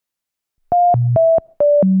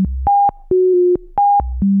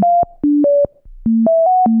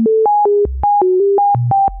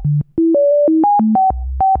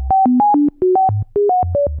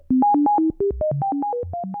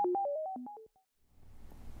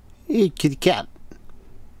Hey, kitty cat.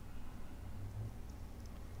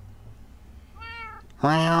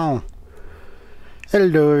 Wow.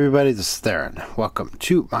 Hello, everybody. This is Theron. Welcome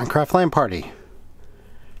to Minecraft LAN Party.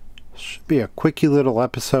 Should be a quickie little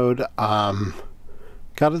episode. Got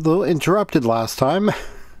a little interrupted last time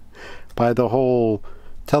by the whole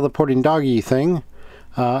teleporting doggy thing.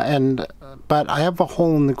 But I have a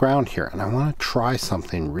hole in the ground here, and I want to try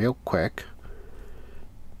something real quick.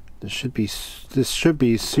 This should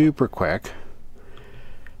be super quick.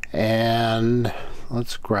 And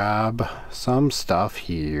let's grab some stuff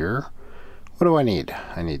here. What do I need?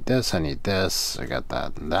 I need this, I need this. I got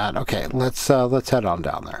that and that. Okay, let's head on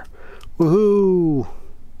down there. Woohoo!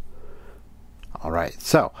 Alright,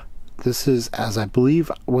 so this is, as I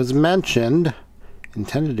believe was mentioned,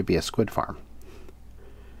 intended to be a squid farm.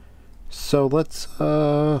 So let's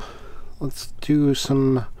do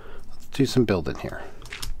some building here.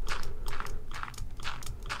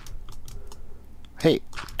 Hey,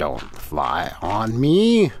 don't fly on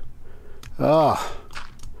me. Oh,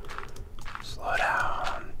 slow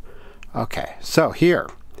down. Okay, so here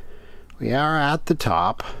we are at the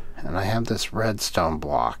top, and I have this redstone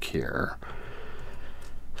block here.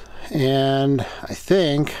 And I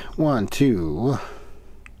think 1, 2,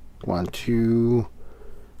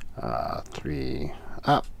 3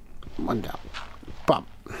 up, 1 down, bump,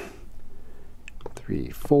 3,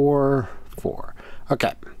 4, 4.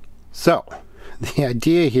 Okay, so the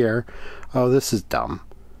idea here, oh, this is dumb.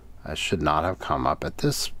 I should not have come up at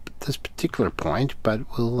this particular point, but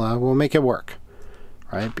we'll make it work,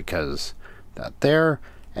 right? Because that there,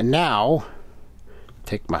 and now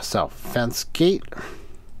take myself fence gate,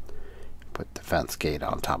 put the fence gate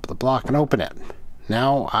on top of the block and open it.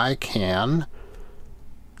 Now I can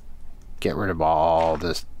get rid of all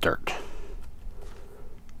this dirt.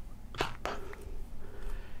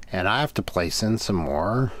 And I have to place in some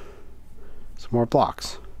more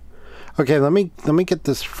blocks. Okay, let me get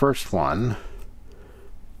this first one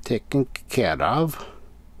taken care of.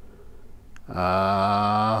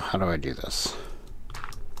 How do I do this?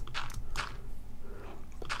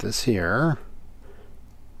 Put this here.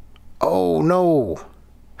 Oh no!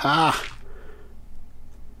 Ah!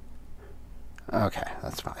 Okay,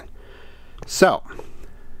 that's fine. So,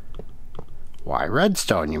 why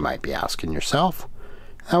redstone, you might be asking yourself?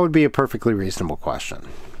 That would be a perfectly reasonable question.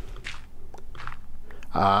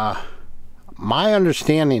 My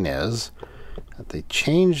understanding is that they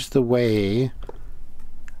changed the way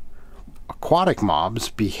aquatic mobs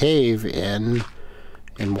behave in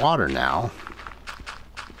water now.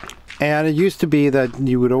 And it used to be that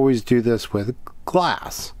you would always do this with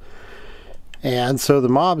glass. And so the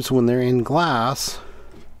mobs, when they're in glass,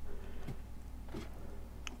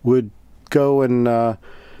 would go and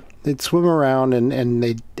they'd swim around,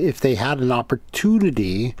 and if they had an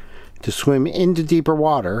opportunity to swim into deeper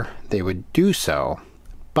water, they would do so,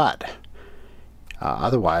 but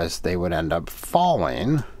otherwise they would end up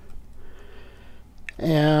falling,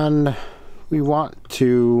 and we want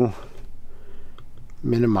to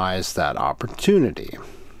minimize that opportunity.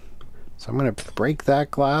 So I'm going to break that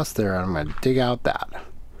glass there, and I'm going to dig out that.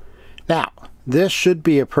 Now, this should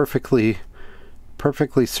be a perfectly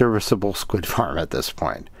serviceable squid farm at this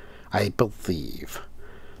point, I believe.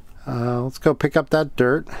 Let's go pick up that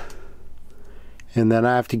dirt. And then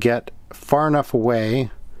I have to get far enough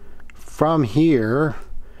away from here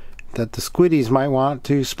that the squiddies might want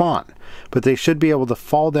to spawn. But they should be able to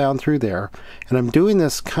fall down through there. And I'm doing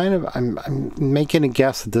this kind of, I'm making a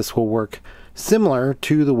guess that this will work similar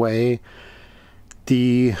to the way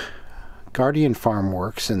the Guardian farm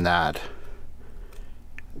works, in that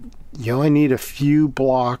you only need a few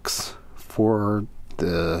blocks for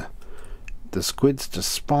the squids to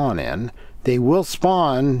spawn in. They will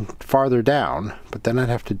spawn farther down, but then I'd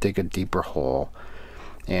have to dig a deeper hole,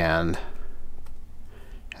 and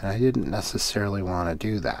I didn't necessarily want to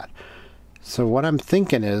do that. So what I'm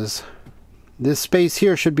thinking is, this space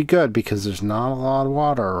here should be good because there's not a lot of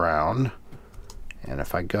water around. And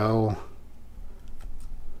if I go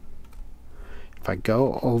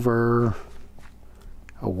over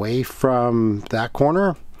away from that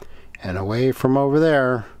corner and away from over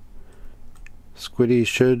there, squiddies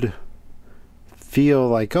should feel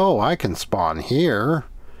like, oh, I can spawn here,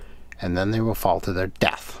 and then they will fall to their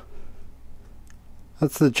death.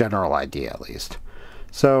 That's the general idea, at least.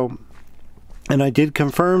 So, and I did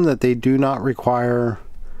confirm that they do not require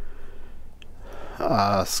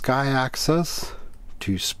sky access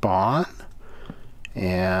to spawn.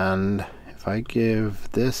 And if I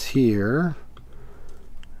give this here,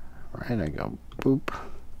 right, I go boop,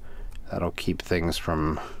 that'll keep things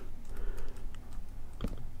from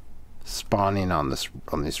spawning on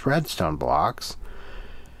these redstone blocks.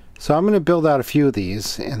 So I'm going to build out a few of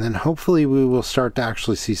these, and then hopefully we will start to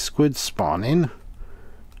actually see squid spawning.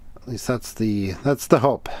 At least that's the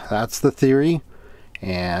hope. That's the theory.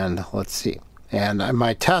 And let's see. And in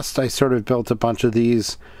my test, I sort of built a bunch of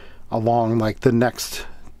these along, like the next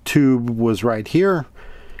tube was right here,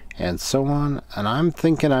 and so on. And I'm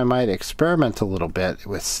thinking I might experiment a little bit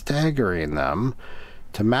with staggering them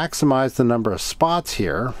to maximize the number of spots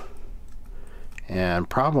here, and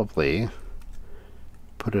probably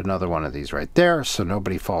put another one of these right there so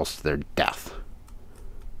nobody falls to their death.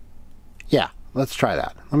 Yeah, let's try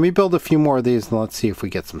that. Let me build a few more of these and let's see if we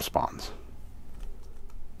get some spawns.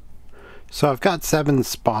 So I've got 7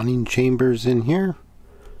 spawning chambers in here.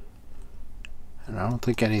 And I don't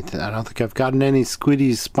think I've gotten any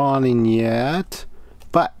squiddies spawning yet.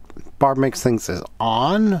 But BarbMakesThings is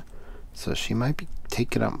on, so she might be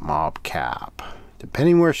taking up mob cap,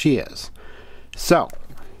 depending where she is. So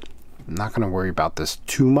I'm not going to worry about this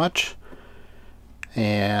too much.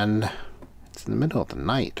 And it's in the middle of the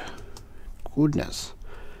night. Goodness.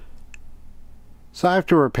 So I have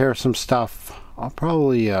to repair some stuff. I'll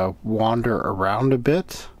probably wander around a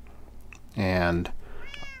bit. And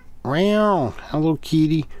meow, hello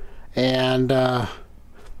kitty. And I've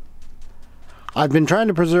been trying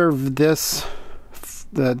to preserve this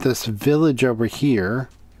village over here,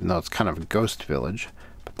 even though it's kind of a ghost village.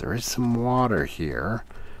 But there is some water here.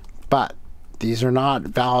 But these are not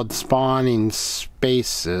valid spawning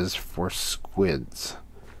spaces for squids,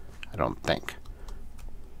 I don't think.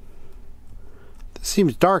 This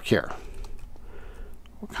seems dark here.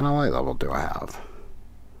 What kind of light level do I have?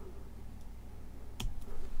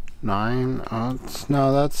 9.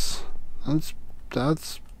 No, that's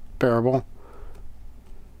bearable.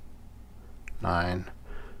 9.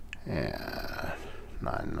 Yeah,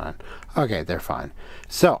 9. Okay, they're fine.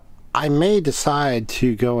 So I may decide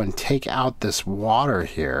to go and take out this water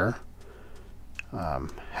here.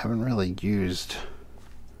 Haven't really used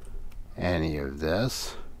any of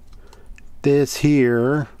this. This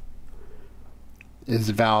here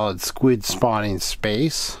is valid squid spawning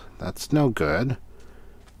space. That's no good.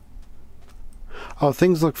 Oh,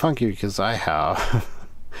 things look funky because I have...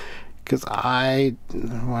 why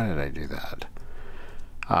did I do that?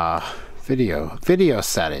 Video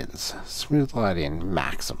settings. Smooth lighting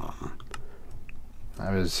maximum.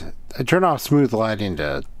 I turned off smooth lighting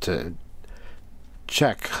to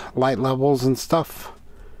check light levels and stuff.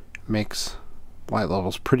 Makes light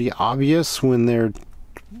levels pretty obvious when they're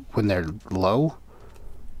low.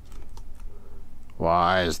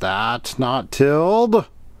 Why is that not tilled?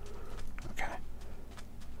 Okay.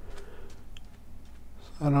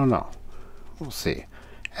 I don't know. We'll see.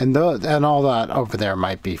 And all that over there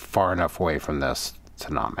might be far enough away from this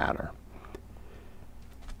to not matter.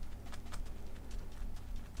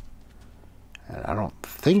 And I don't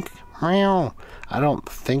think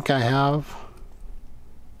I have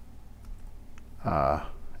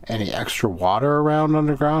any extra water around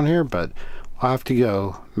underground here, but I'll have to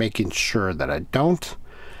go making sure that I don't.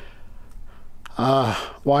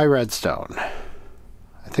 Why redstone?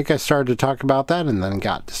 I think I started to talk about that and then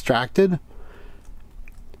got distracted.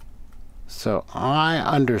 So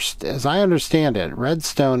as I understand it,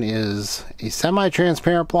 redstone is a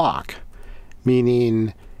semi-transparent block,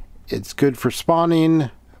 meaning it's good for spawning,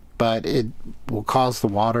 but it will cause the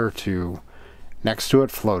water next to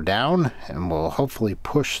it flow down and will hopefully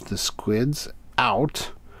push the squids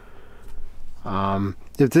out.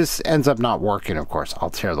 If this ends up not working, of course, I'll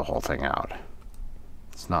tear the whole thing out.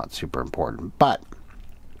 It's not super important, but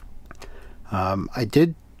I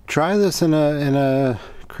did try this in a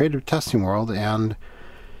creative testing world, and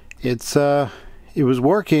it was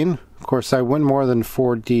working. Of course, I went more than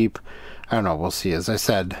 4 deep. I don't know. We'll see. As I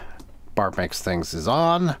said, BarbMakesThings is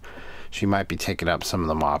on. She might be taking up some of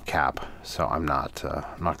the mob cap, so I'm not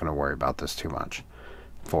going to worry about this too much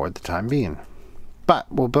for the time being. But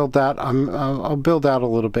we'll build that. I'll build out a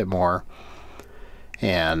little bit more,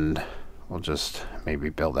 and we'll just maybe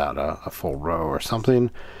build out a full row or something.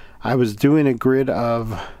 I was doing a grid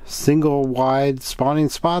of single wide spawning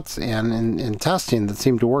spots, and in testing that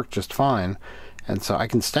seemed to work just fine. And so I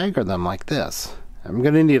can stagger them like this. I'm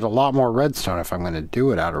going to need a lot more redstone if I'm going to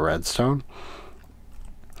do it out of redstone.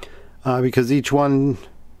 Because each one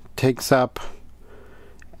takes up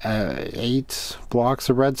 8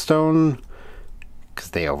 blocks of redstone,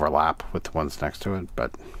 because they overlap with the ones next to it.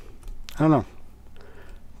 But I don't know.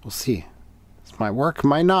 We'll see. This might work,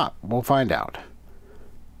 might not. We'll find out.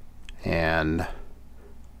 And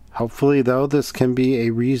hopefully, though, this can be a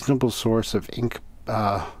reasonable source of ink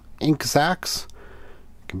sacs.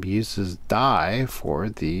 It can be used as dye for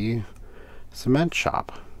the cement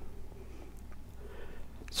shop.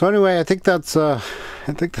 So anyway, I think that's all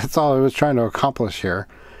I was trying to accomplish here.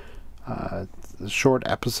 It's a short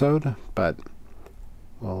episode, but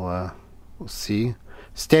we'll see.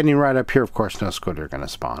 Standing right up here, of course, no squid are going to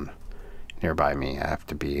spawn nearby me. I have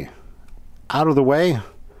to be out of the way,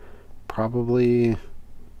 probably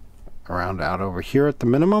around out over here at the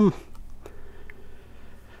minimum.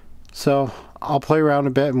 So I'll play around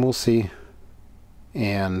a bit and we'll see.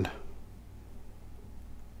 And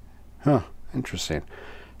interesting.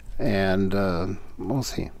 And we'll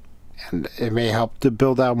see. And it may help to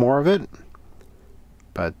build out more of it,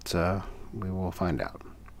 but we will find out.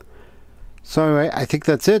 So anyway, I think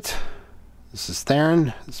that's it. This is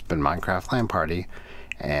Theron. This has been Minecraft LAN Party,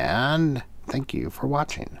 and thank you for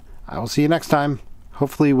watching. I will see you next time,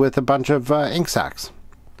 hopefully with a bunch of ink sacks.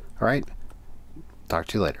 All right, talk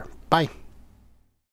to you later. Bye.